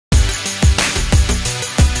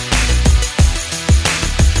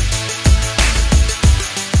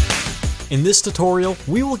In this tutorial,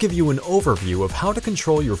 we will give you an overview of how to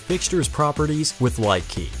control your fixtures properties with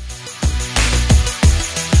Lightkey.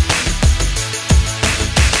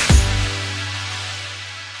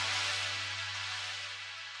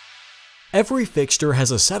 Every fixture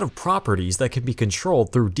has a set of properties that can be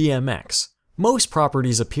controlled through DMX. Most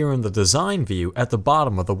properties appear in the design view at the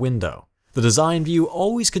bottom of the window. The design view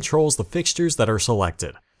always controls the fixtures that are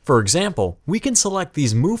selected. For example, we can select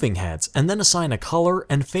these moving heads and then assign a color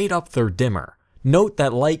and fade up their dimmer. Note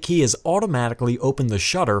that Lightkey has automatically opened the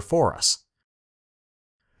shutter for us.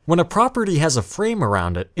 When a property has a frame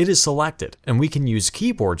around it, it is selected, and we can use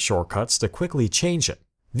keyboard shortcuts to quickly change it.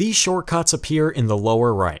 These shortcuts appear in the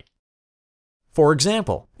lower right. For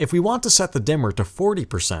example, if we want to set the dimmer to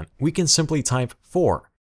 40%, we can simply type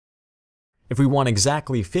 4. If we want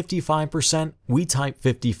exactly 55%, we type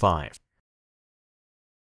 55.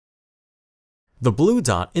 The blue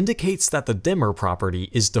dot indicates that the dimmer property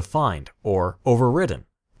is defined, or overridden.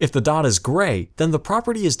 If the dot is gray, then the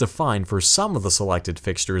property is defined for some of the selected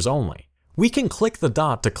fixtures only. We can click the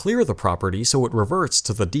dot to clear the property so it reverts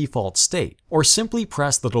to the default state, or simply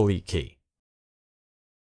press the delete key.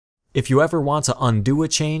 If you ever want to undo a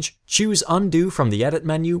change, choose Undo from the Edit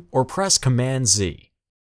menu or press Command-Z.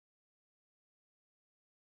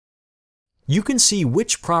 You can see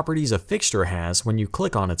which properties a fixture has when you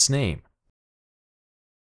click on its name.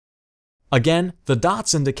 Again, the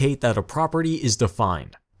dots indicate that a property is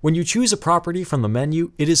defined. When you choose a property from the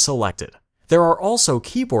menu, it is selected. There are also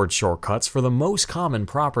keyboard shortcuts for the most common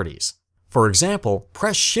properties. For example,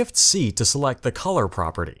 press Shift-C to select the color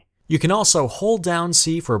property. You can also hold down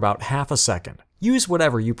C for about half a second. Use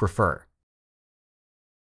whatever you prefer.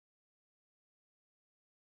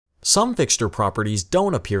 Some fixture properties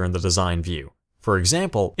don't appear in the design view. For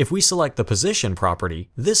example, if we select the position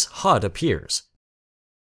property, this HUD appears.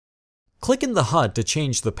 Click in the HUD to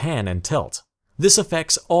change the pan and tilt. This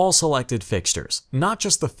affects all selected fixtures, not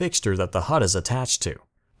just the fixture that the HUD is attached to.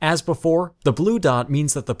 As before, the blue dot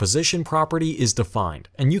means that the position property is defined,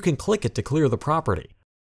 and you can click it to clear the property.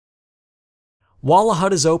 While a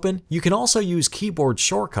HUD is open, you can also use keyboard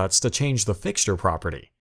shortcuts to change the fixture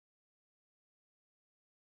property.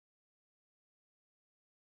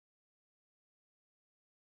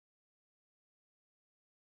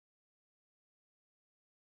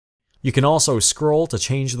 You can also scroll to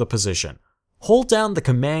change the position. Hold down the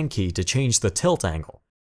Command key to change the tilt angle.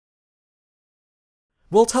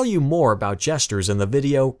 We'll tell you more about gestures in the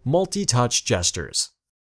video Multi-Touch Gestures.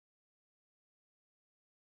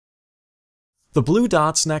 The blue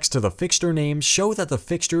dots next to the fixture names show that the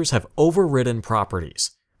fixtures have overridden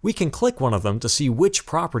properties. We can click one of them to see which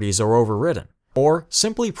properties are overridden, or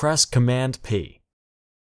simply press Command-P.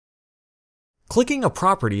 Clicking a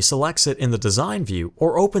property selects it in the design view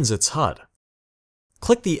or opens its HUD.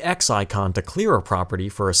 Click the X icon to clear a property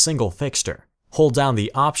for a single fixture. Hold down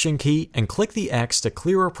the Option key and click the X to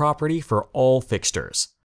clear a property for all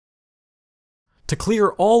fixtures. To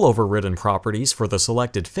clear all overridden properties for the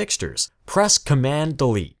selected fixtures, press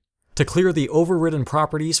Command-Delete. To clear the overridden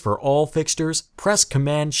properties for all fixtures, press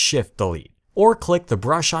Command-Shift-Delete, or click the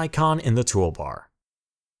brush icon in the toolbar.